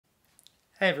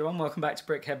Hey everyone, welcome back to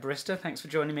Brickhead Barista. Thanks for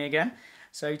joining me again.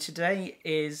 So today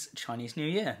is Chinese New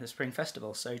Year, the Spring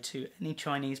Festival. So to any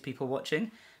Chinese people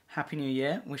watching, Happy New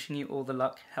Year, wishing you all the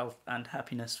luck, health and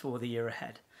happiness for the year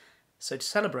ahead. So to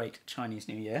celebrate Chinese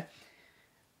New Year,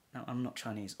 now I'm not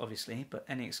Chinese obviously, but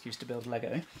any excuse to build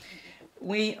Lego,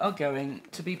 we are going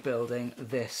to be building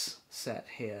this set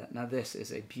here. Now this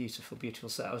is a beautiful, beautiful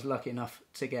set. I was lucky enough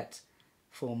to get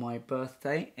for my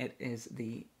birthday. It is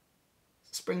the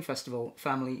Spring Festival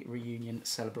Family Reunion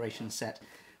Celebration Set.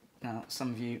 Now,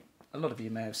 a lot of you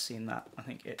may have seen that. I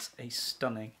think it's a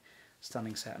stunning,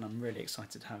 stunning set, and I'm really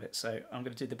excited to have it. So I'm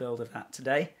going to do the build of that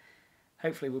today.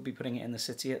 Hopefully we'll be putting it in the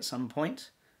city at some point.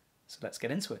 So let's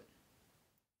get into it.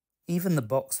 Even the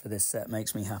box for this set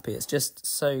makes me happy. It's just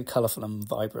so colourful and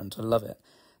vibrant. I love it.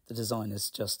 The design is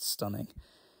just stunning.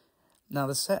 Now,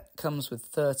 the set comes with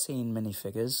 13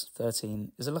 minifigures.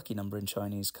 13 is a lucky number in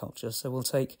Chinese culture, so we'll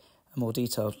take a more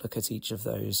detailed look at each of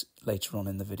those later on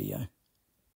in the video.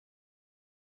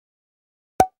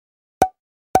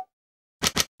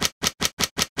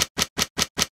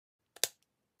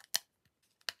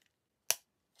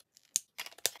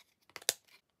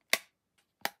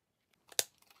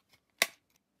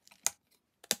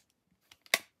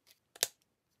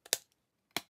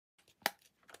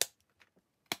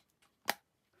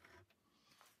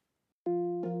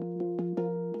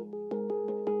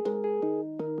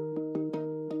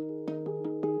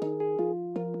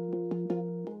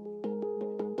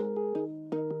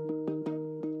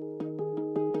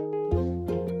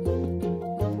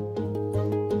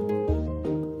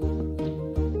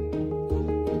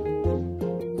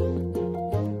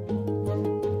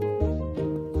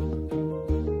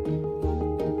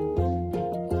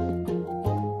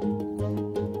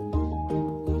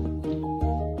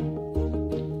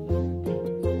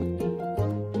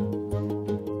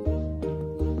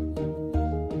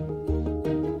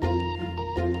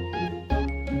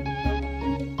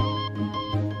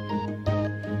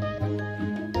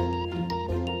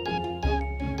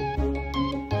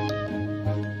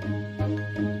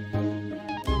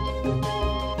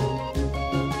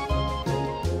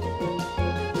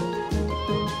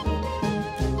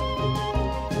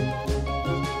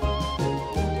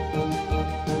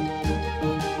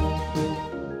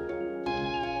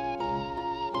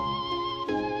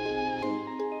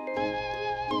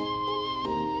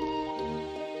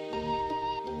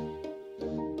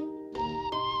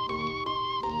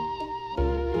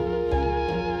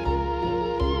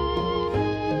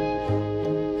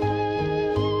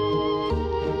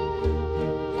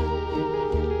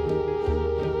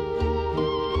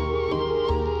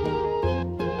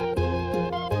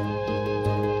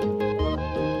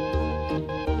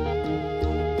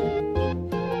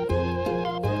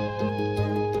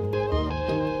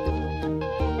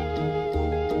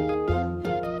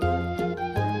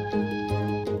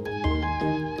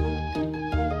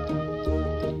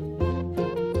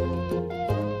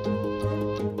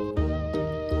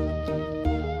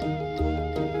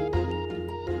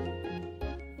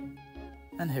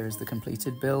 And here is the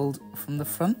completed build from the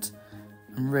front.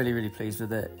 I'm really pleased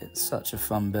with it. It's such a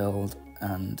fun build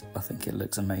and I think it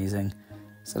looks amazing.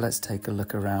 So let's take a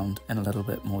look around in a little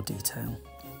bit more detail.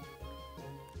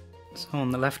 So on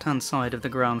the left hand side of the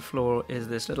ground floor is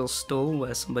this little stall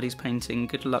where somebody's painting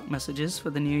good luck messages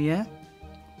for the new year.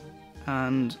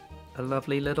 And a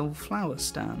lovely little flower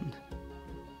stand.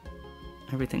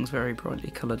 Everything's very brightly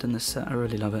coloured in this set, I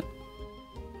really love it.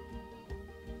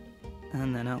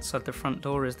 And then outside the front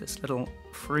door is this little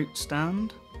fruit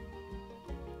stand.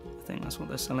 I think that's what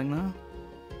they're selling there.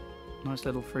 Nice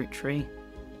little fruit tree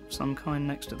of some kind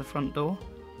next to the front door.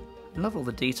 I love all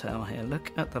the detail here.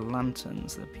 Look at the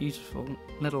lanterns, the beautiful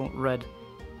little red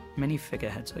minifigure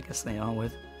heads, I guess they are,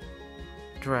 with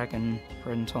dragon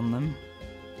print on them.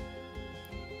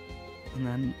 And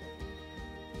then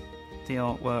the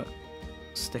artwork,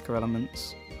 sticker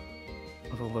elements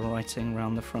of all the writing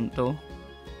around the front door.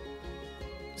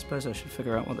 I suppose I should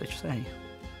figure out what they say,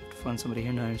 to find somebody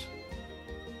who knows.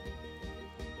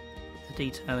 The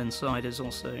detail inside is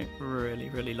also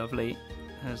really lovely.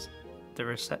 There's the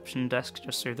reception desk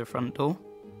just through the front door.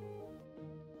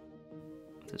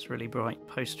 This really bright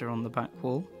poster on the back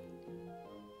wall.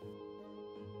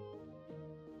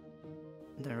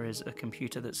 There is a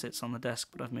computer that sits on the desk,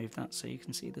 but I've moved that so you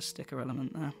can see the sticker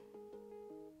element there.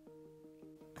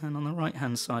 And on the right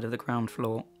hand side of the ground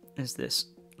floor is this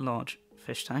large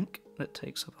fish tank that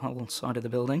takes up a whole side of the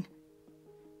building,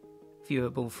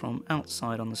 viewable from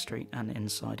outside on the street and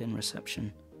inside in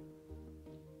reception.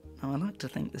 Now I like to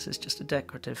think this is just a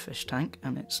decorative fish tank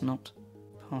and it's not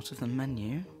part of the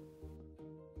menu.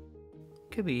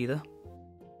 Could be either.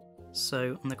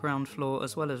 So on the ground floor,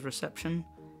 as well as reception,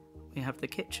 we have the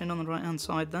kitchen on the right hand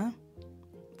side there,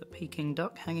 the Peking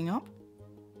duck hanging up,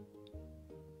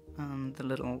 and the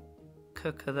little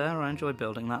cooker there. I enjoyed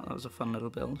building that, that was a fun little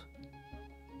build.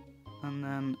 And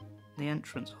then the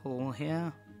entrance hall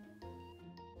here,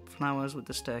 flowers with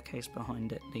the staircase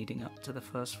behind it leading up to the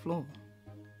first floor.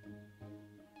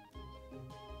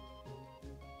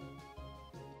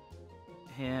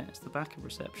 Here is the back of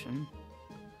reception.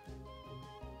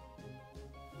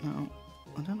 Now,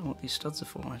 I don't know what these studs are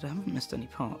for, I haven't missed any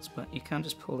parts, but you can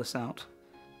just pull this out,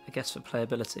 I guess for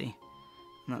playability,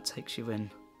 and that takes you in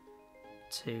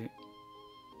to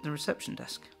the reception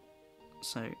desk.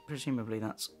 So presumably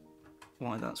that's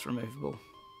why that's removable.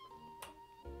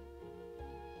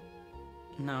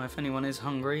 Now if anyone is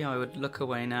hungry, I would look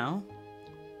away now,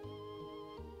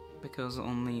 because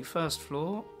on the first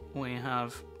floor we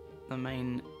have the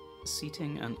main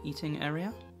seating and eating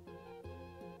area.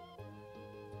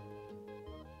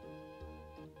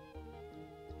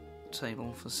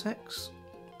 Table for 6,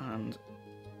 and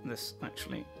this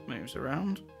actually moves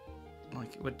around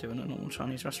like it would do in a normal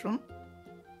Chinese restaurant,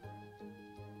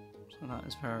 so that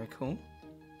is very cool.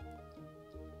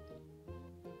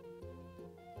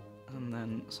 And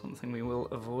then something we will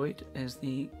avoid is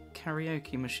the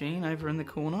karaoke machine over in the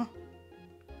corner.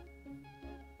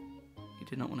 You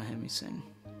do not want to hear me sing.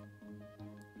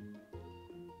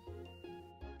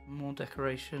 More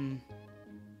decoration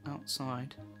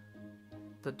outside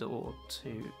the door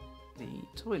to the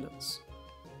toilets.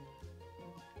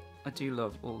 I do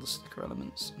love all the sticker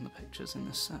elements and the pictures in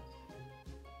this set.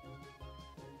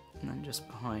 And then just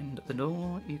behind the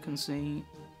door you can see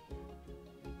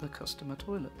the customer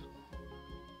toilet.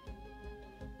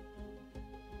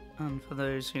 And for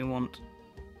those who want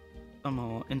a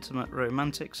more intimate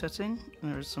romantic setting,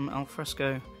 there is some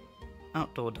alfresco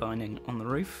outdoor dining on the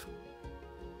roof.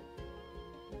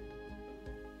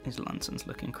 These lanterns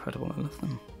look incredible, I love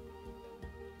them.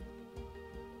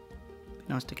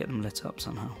 Be nice to get them lit up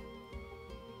somehow.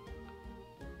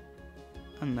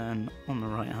 And then on the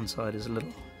right hand side is a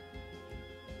little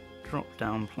drop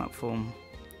down platform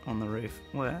on the roof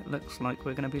where it looks like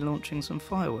we're going to be launching some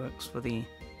fireworks for the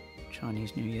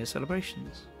Chinese New Year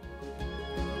celebrations.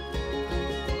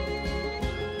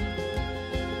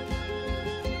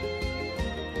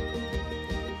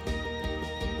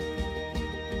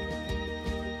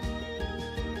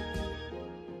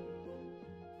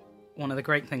 One of the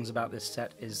great things about this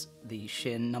set is the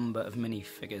sheer number of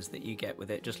minifigures that you get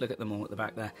with it. Just look at them all at the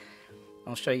back there.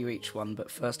 I'll show you each one, but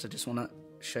first I just want to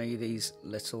show you these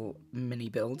little mini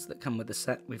builds that come with the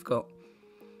set. We've got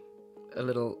a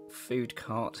little food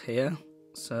cart here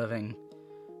serving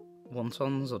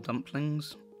wontons or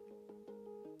dumplings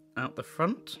out the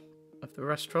front of the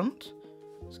restaurant,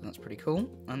 so that's pretty cool.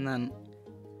 And then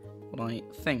what I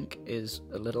think is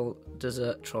a little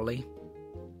dessert trolley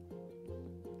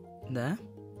there,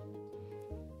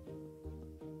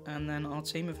 and then our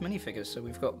team of minifigures. So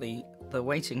we've got the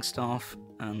waiting staff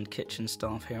and kitchen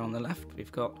staff here on the left.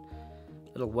 We've got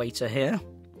a little waiter here.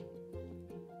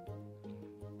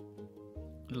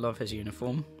 Love his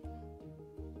uniform,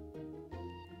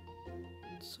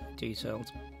 so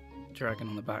detailed. Dragon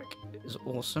on the back is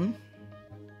awesome.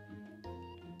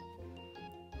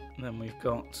 And then we've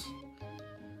got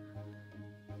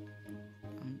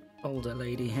an older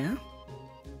lady here,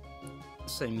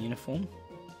 same uniform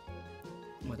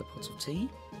with a pot of tea,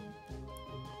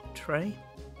 tray,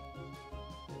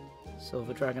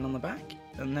 silver dragon on the back,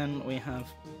 and then we have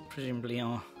presumably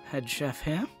our head chef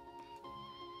here,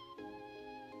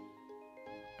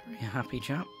 very happy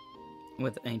chap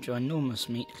with a ginormous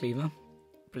meat cleaver,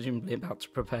 presumably about to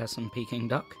prepare some Peking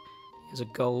duck. Here's a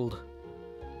gold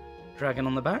dragon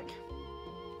on the back.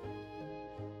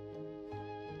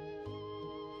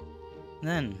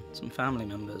 Then some family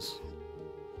members.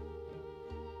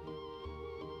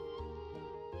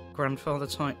 Grandfather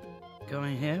type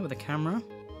guy here with a camera.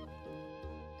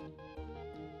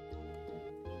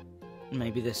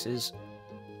 Maybe this is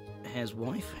his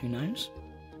wife, who knows?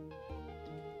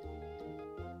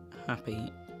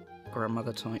 Happy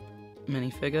grandmother type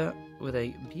minifigure with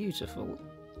a beautiful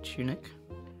tunic.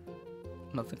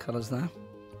 Love the colours there.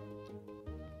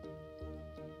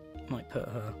 Might put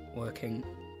her working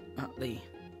at the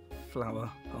flower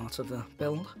part of the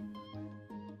build.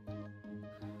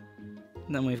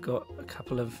 And then we've got a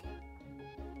couple of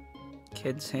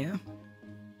kids here,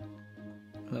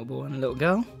 a little boy and a little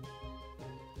girl,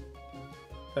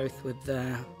 both with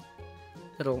their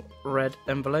little red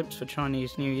envelopes for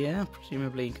Chinese New Year,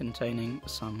 presumably containing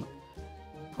some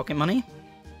pocket money.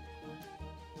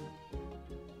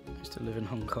 I used to live in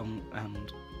Hong Kong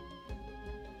and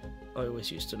I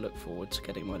always used to look forward to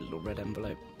getting my little red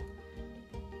envelope.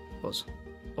 I was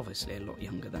obviously a lot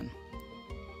younger then.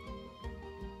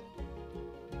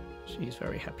 She's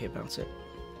very happy about it.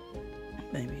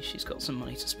 Maybe she's got some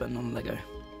money to spend on Lego.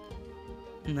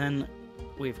 And then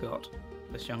we've got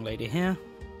this young lady here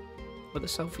with a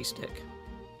selfie stick.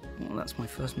 Well, that's my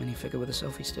first minifigure with a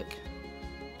selfie stick.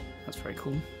 That's very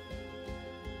cool.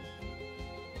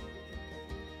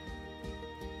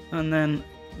 And then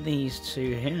these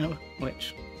two here,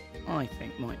 which I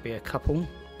think might be a couple.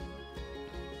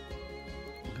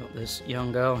 Got this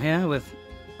young girl here with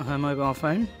her mobile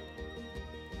phone.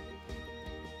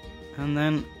 And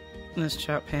then this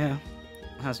chap here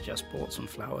has just bought some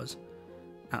flowers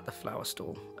at the flower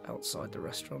stall outside the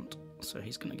restaurant, so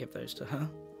he's going to give those to her.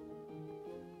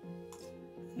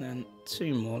 And then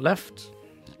two more left.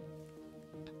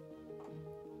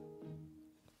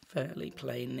 Fairly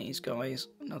plain, these guys.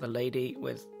 Another lady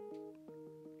with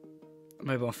a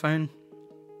mobile phone.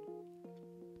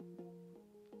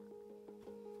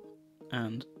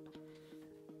 And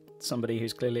somebody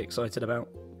who's clearly excited about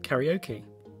karaoke.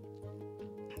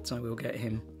 So we'll get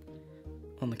him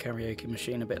on the karaoke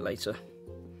machine a bit later.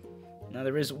 Now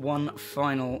there is one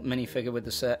final minifigure with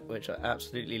the set which I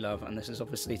absolutely love, and this is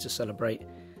obviously to celebrate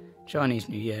Chinese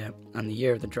New Year and the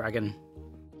Year of the Dragon.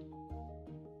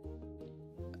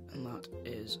 And that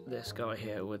is this guy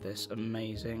here with this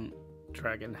amazing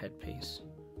dragon headpiece.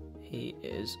 He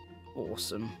is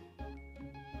awesome.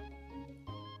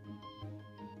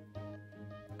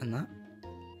 And that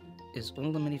is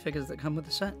all the minifigures that come with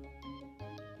the set.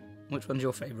 Which one's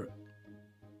your favourite?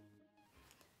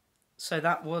 So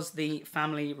that was the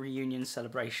family reunion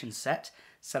celebration set,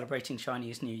 celebrating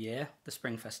Chinese New Year, the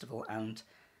Spring Festival and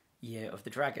Year of the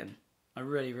Dragon. I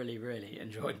really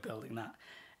enjoyed building that.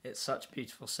 It's such a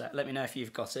beautiful set. Let me know if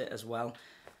you've got it as well.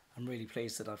 I'm really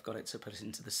pleased that I've got it to put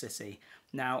into the city.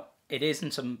 Now, it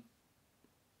isn't a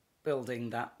building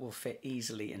that will fit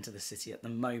easily into the city at the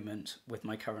moment with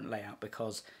my current layout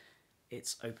because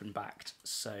it's open backed,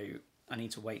 so I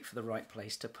need to wait for the right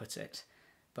place to put it,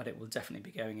 but it will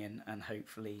definitely be going in, and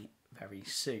hopefully very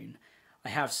soon. I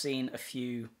have seen a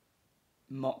few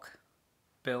mock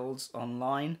builds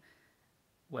online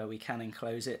where we can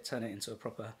enclose it, turn it into a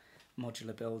proper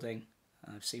modular building.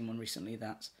 I've seen one recently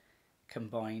that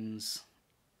combines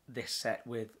this set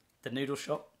with the noodle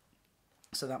shop,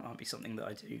 so that might be something that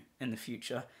I do in the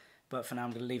future, but for now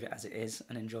I'm going to leave it as it is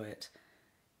and enjoy it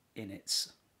in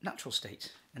its natural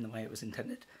state, in the way it was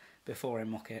intended, before I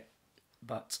mock it.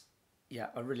 But yeah,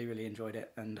 I really enjoyed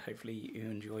it, and hopefully you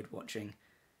enjoyed watching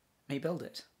me build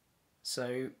it.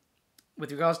 So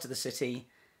with regards to the city,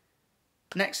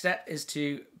 next step is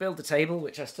to build the table,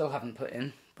 which I still haven't put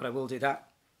in, but I will do that.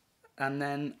 And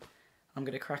then I'm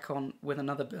going to crack on with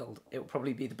another build. It will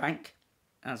probably be the bank,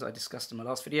 as I discussed in my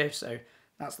last video, so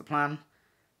that's the plan.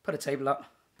 Put a table up,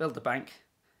 build the bank.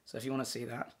 So if you want to see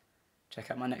that, check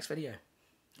out my next video.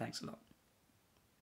 Thanks a lot.